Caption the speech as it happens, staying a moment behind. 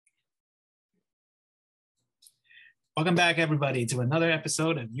Welcome back, everybody, to another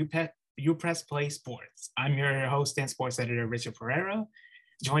episode of You Press Play Sports. I'm your host and sports editor, Richard Pereira.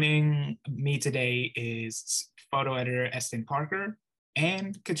 Joining me today is photo editor Eston Parker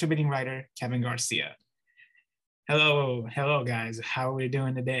and contributing writer Kevin Garcia. Hello, guys. How are we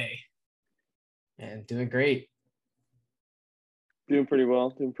doing today? And doing great. Doing pretty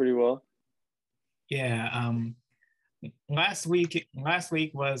well. Yeah. Last week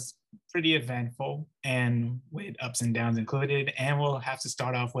was pretty eventful and with ups and downs included. And we'll have to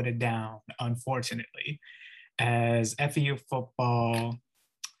start off with a down, unfortunately, as FAU football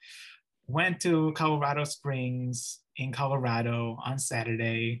went to Colorado Springs in Colorado on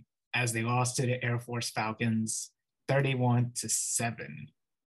Saturday as they lost to the Air Force Falcons 31-7.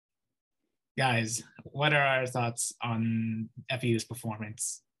 Guys, what are our thoughts on FAU's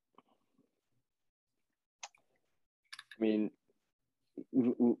performance? I mean,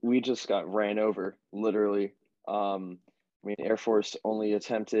 we just got ran over, literally. Air Force only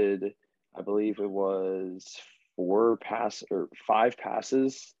attempted, I believe it was 5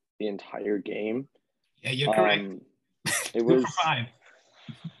 passes the entire game. Yeah, you're correct. It was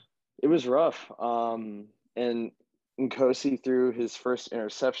rough. And Nkosi threw his first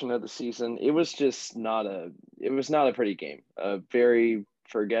interception of the season. It was not a pretty game. A very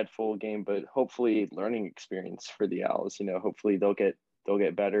forgetful game, but hopefully learning experience for the Owls. Hopefully they'll get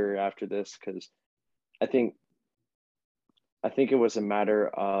better after this, because I think it was a matter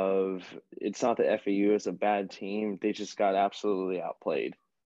of, it's not that FAU is a bad team. They just got absolutely outplayed.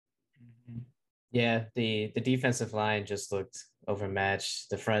 Yeah, the defensive line just looked overmatched.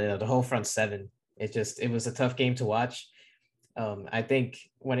 The whole front seven. It was a tough game to watch. I think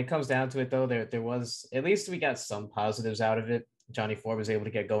when it comes down to it, though, there was, at least we got some positives out of it. Johnny Ford was able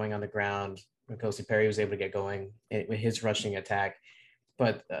to get going on the ground. N'Kosi Perry was able to get going with his rushing attack.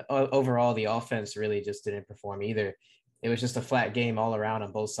 But overall, the offense really just didn't perform either. It was just a flat game all around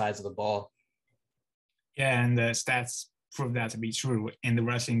on both sides of the ball. Yeah, and the stats prove that to be true. In the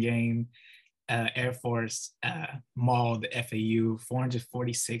rushing game, Air Force mauled FAU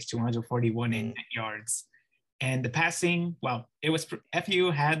 446 to 141 in net yards. And the passing, well,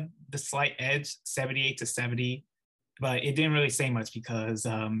 FAU had the slight edge, 78-70, but it didn't really say much because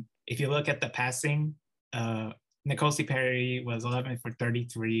if you look at the passing, N'Kosi Perry was 11 for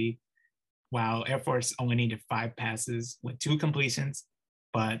 33, while Air Force only needed 5 passes with 2 completions.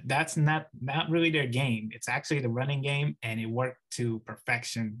 But that's not really their game. It's actually the running game, and it worked to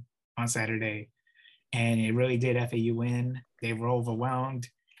perfection on Saturday. And it really did FAU win. They were overwhelmed,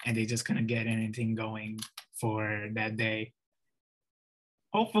 and they just couldn't get anything going for that day.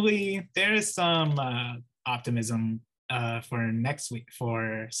 Hopefully, there is some optimism for next week,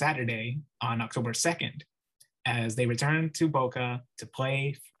 for Saturday on October 2nd, as they return to Boca to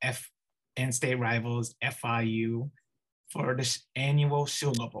play in-state rivals FIU for the annual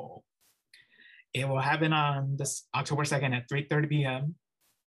Sugar Bowl. It will happen on this October 2nd at 3:30 p.m.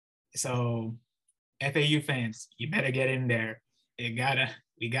 So FAU fans, you better get in there. We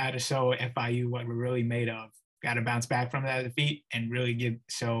gotta show FIU what we're really made of. Gotta bounce back from that defeat and really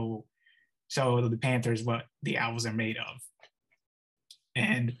show the Panthers what the Owls are made of.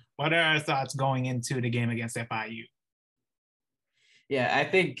 And what are our thoughts going into the game against FIU? Yeah, I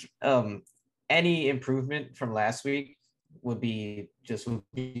think any improvement from last week would be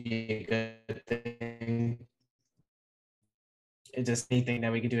a good thing. It's just anything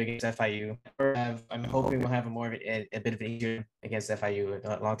that we can do against FIU. I'm hoping we'll have a bit of an easier against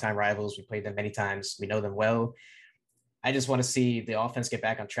FIU. Longtime rivals. We played them many times. We know them well. I just want to see the offense get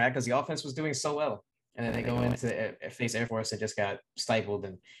back on track, because the offense was doing so well. And then they go into face Air Force and just got stifled.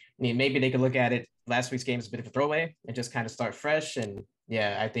 And I mean, maybe they could look at it. Last week's game is a bit of a throwaway and just kind of start fresh. And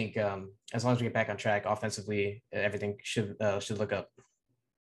yeah, I think as long as we get back on track offensively, everything should look up.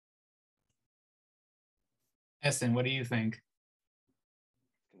 Eston, what do you think?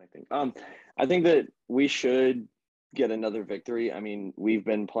 I think that we should get another victory. I mean, we've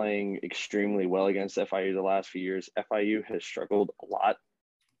been playing extremely well against FIU the last few years. FIU has struggled a lot.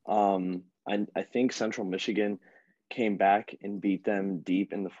 I think Central Michigan came back and beat them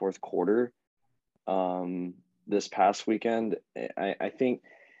deep in the fourth quarter this past weekend. I think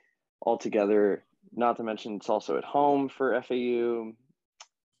altogether, not to mention it's also at home for FAU,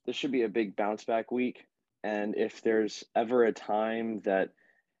 this should be a big bounce back week. And if there's ever a time that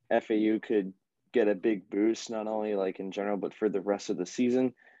FAU could get a big boost, not only like in general, but for the rest of the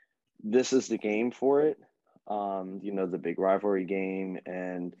season, this is the game for it. The big rivalry game,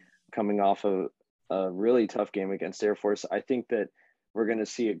 and coming off of a really tough game against Air Force, I think that we're going to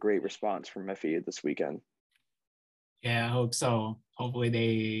see a great response from FAU this weekend. Yeah, I hope so. Hopefully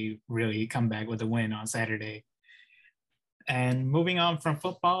they really come back with a win on Saturday. And moving on from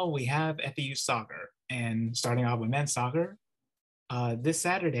football, we have FEU soccer. And starting off with men's soccer, this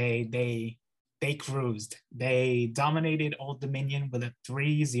Saturday, they cruised. They dominated Old Dominion with a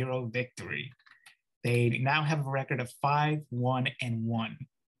 3-0 victory. They now have a record of 5-1-1.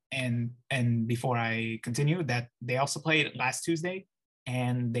 And before I continue, that they also played last Tuesday,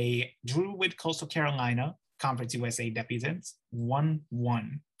 and they drew with Coastal Carolina, Conference USA debutants,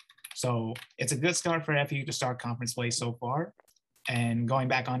 1-1. So it's a good start for FU to start conference play so far. And going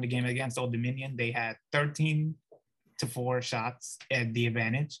back on the game against Old Dominion, they had 13-4 shots at the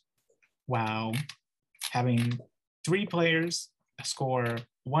advantage, while having 3 players score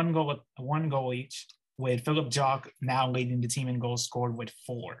one goal each, with Philip Jock now leading the team in goals scored with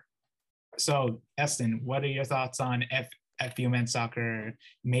 4. So, Eston, what are your thoughts on FU men's soccer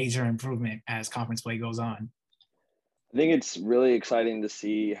major improvement as conference play goes on? I think it's really exciting to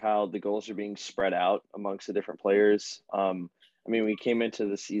see how the goals are being spread out amongst the different players. I mean, we came into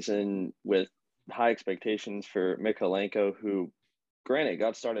the season with high expectations for Mikolenko, who, granted,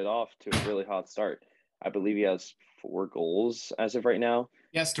 got started off to a really hot start. I believe he has 4 goals as of right now.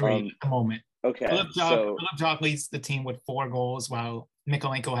 Yes, 3 at the moment. Okay. Philip Jock leads the team with 4 goals, while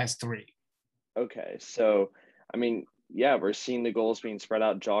Mikolenko has 3. Okay. So, I mean, yeah, we're seeing the goals being spread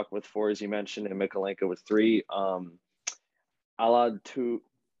out. Jock with 4, as you mentioned, and Mikolenko with 3.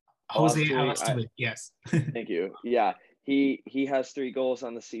 Jose Alastuit, yes. Thank you. Yeah, he has 3 goals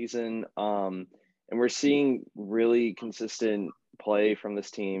on the season, and we're seeing really consistent play from this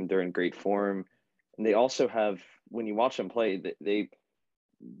team. They're in great form, and they also have, when you watch them play,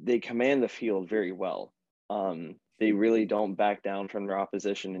 they command the field very well. They really don't back down from their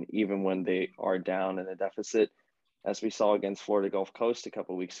opposition, and even when they are down in a deficit, as we saw against Florida Gulf Coast a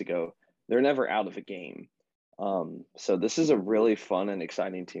couple of weeks ago, they're never out of a game. So this is a really fun and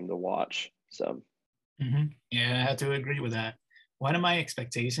exciting team to watch. So, yeah, I have to agree with that. One of my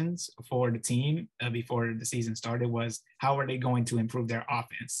expectations for the team before the season started was how are they going to improve their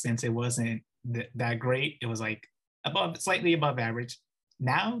offense, since it wasn't that great. It was like slightly above average.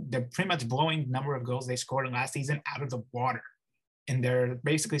 Now they're pretty much blowing the number of goals they scored in last season out of the water, and they're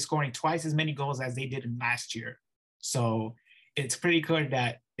basically scoring twice as many goals as they did in last year. So it's pretty clear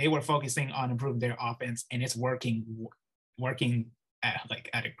that they were focusing on improving their offense, and it's working at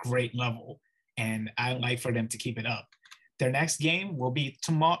a great level. And I'd like for them to keep it up. Their next game will be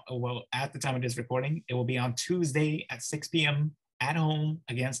tomorrow. Well, at the time of this recording, it will be on Tuesday at 6 p.m. at home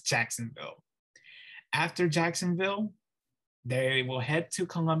against Jacksonville. After Jacksonville, they will head to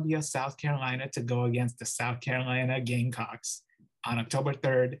Columbia, South Carolina to go against the South Carolina Gamecocks on October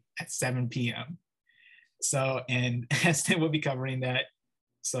 3rd at 7 p.m. So, and Eston will be covering that.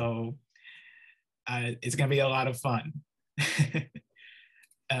 So it's going to be a lot of fun.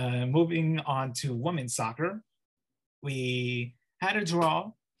 Moving on to women's soccer, we had a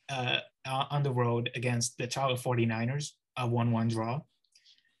draw on the road against the Charlotte 49ers, a 1-1 draw.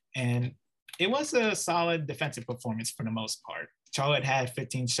 And it was a solid defensive performance for the most part. Charlotte had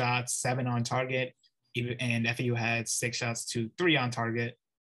 15 shots, 7 on target, and FAU had 6 shots to 3 on target.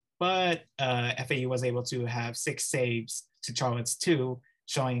 But FAU was able to have 6 saves to Charlotte's 2,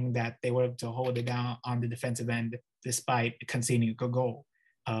 showing that they were able to hold it down on the defensive end despite conceding a goal.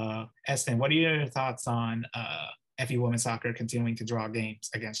 Eston, what are your thoughts on FAU women's soccer continuing to draw games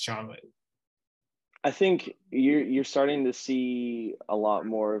against Charlotte? I think you're starting to see a lot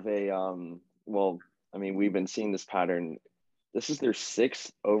more of a I mean, we've been seeing this pattern. This is their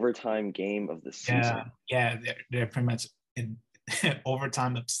 6th overtime game of the season. Yeah, they're pretty much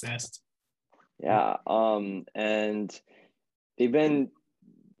overtime obsessed. Yeah, and they've been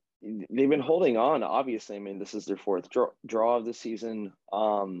holding on. Obviously, I mean, this is their 4th draw of the season,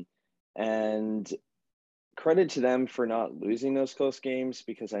 and credit to them for not losing those close games,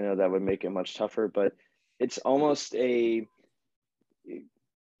 because I know that would make it much tougher. But it's almost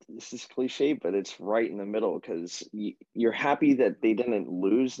this is cliche, but it's right in the middle, because you're happy that they didn't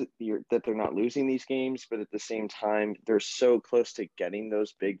lose, that they're not losing these games, but at the same time, they're so close to getting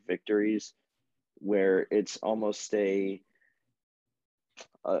those big victories where it's almost it's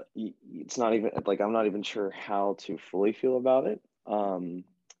not even like, I'm not even sure how to fully feel about it.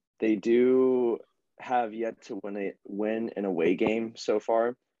 They do have yet to win an away game so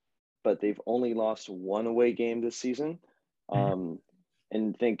far, but they've only lost 1 away game this season.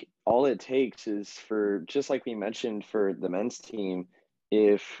 And I think all it takes is for, just like we mentioned for the men's team,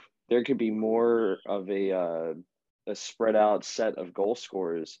 if there could be more of a spread out set of goal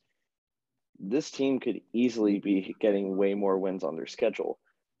scorers, this team could easily be getting way more wins on their schedule.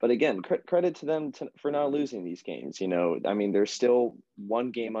 But again, credit to them for not losing these games. You know, I mean, they're still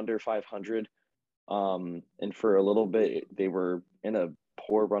 1 game under 500. And for a little bit, they were in a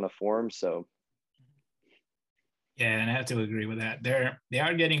poor run of form. So yeah, and I have to agree with that. They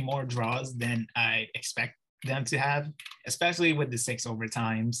are getting more draws than I expect them to have, especially with the 6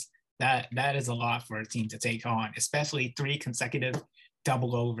 overtimes. That is a lot for a team to take on, especially 3 consecutive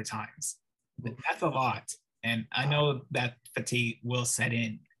double overtimes. That's a lot, and I know that fatigue will set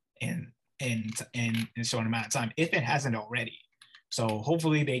in in a short amount of time if it hasn't already. So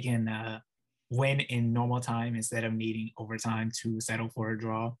hopefully they can win in normal time instead of needing overtime to settle for a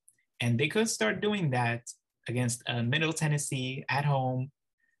draw, and they could start doing that against Middle Tennessee at home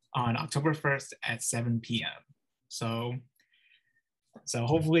on October 1st at 7 p.m. So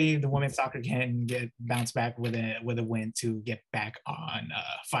hopefully the women's soccer can get bounce back with a win to get back on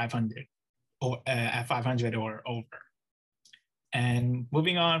 500 or at 500 or over. And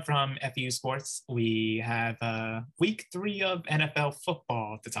moving on from FU sports, we have week 3 of NFL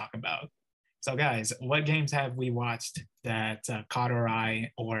football to talk about. So, guys, what games have we watched that caught our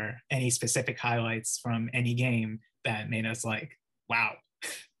eye, or any specific highlights from any game that made us like, wow?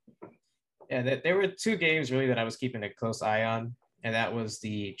 Yeah, there were 2 games really that I was keeping a close eye on, and that was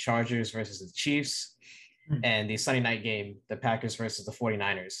the Chargers versus the Chiefs and the Sunday night game, the Packers versus the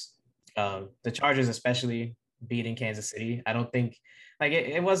 49ers. The Chargers especially beating Kansas City. I don't think like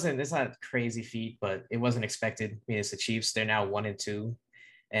it's not a crazy feat, but it wasn't expected. I mean, it's the Chiefs. They're now 1-2,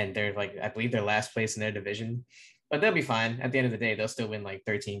 and they're like, I believe they're last place in their division, but they'll be fine. At the end of the day, they'll still win like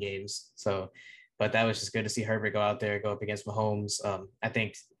 13 games. So, but that was just good to see Herbert go out there, go up against Mahomes. I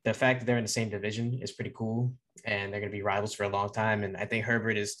think the fact that they're in the same division is pretty cool, and they're going to be rivals for a long time. And I think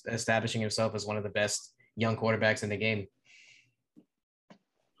Herbert is establishing himself as one of the best young quarterbacks in the game.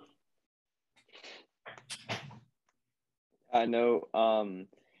 I know.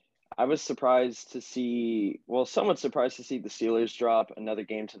 I was surprised to see, somewhat surprised to see the Steelers drop another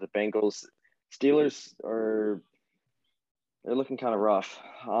game to the Bengals. Steelers they're looking kind of rough.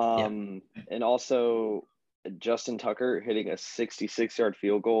 And also Justin Tucker hitting a 66-yard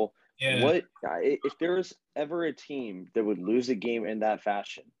field goal. Yeah. If there was ever a team that would lose a game in that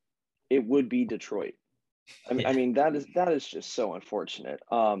fashion, it would be Detroit. I mean, that is just so unfortunate.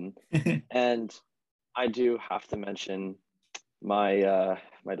 And I do have to mention my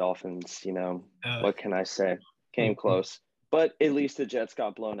Dolphins. What can I say? Came close, but at least the Jets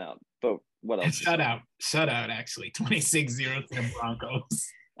got blown out. But what else? Shut out, actually, 26-0 to the Broncos.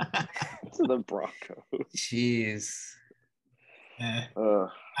 To the Broncos. Jeez.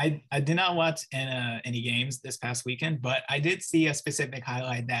 I did not watch any games this past weekend, but I did see a specific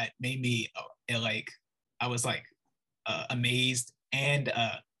highlight that made me I was like amazed and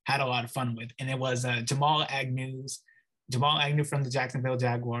had a lot of fun with, and it was Jamal Agnew from the Jacksonville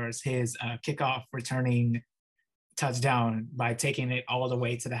Jaguars, his kickoff returning touchdown by taking it all the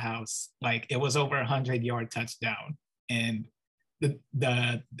way to the house. Like, it was over 100-yard touchdown, and the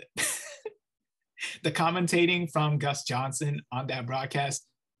the commentating from Gus Johnson on that broadcast,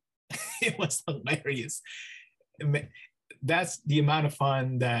 it was hilarious. That's the amount of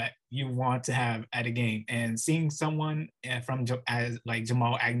fun that you want to have at a game, and seeing someone from as like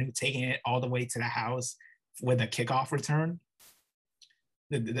Jamal Agnew taking it all the way to the house with a kickoff return,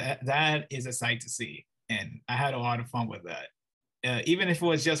 that is a sight to see, and I had a lot of fun with that. Even if it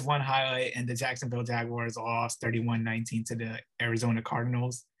was just one highlight and the Jacksonville Jaguars lost 31-19 to the Arizona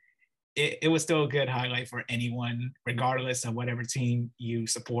Cardinals, it was still a good highlight for anyone, regardless of whatever team you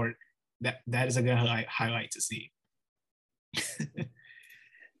support. That is a good highlight to see.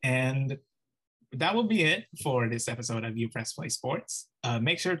 And that will be it for this episode of You Press Play Sports.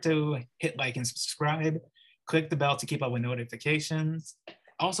 Make sure to hit like and subscribe. Click the bell to keep up with notifications.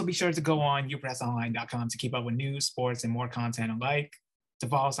 Also, be sure to go on upressonline.com to keep up with news, sports, and more content alike. To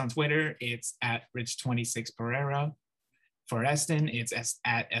follow us on Twitter, it's at Rich26Pereira. For Eston, it's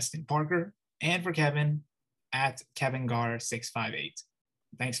at Eston Parker. And for Kevin, at KevinGar658.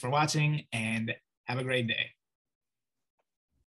 Thanks for watching, and have a great day.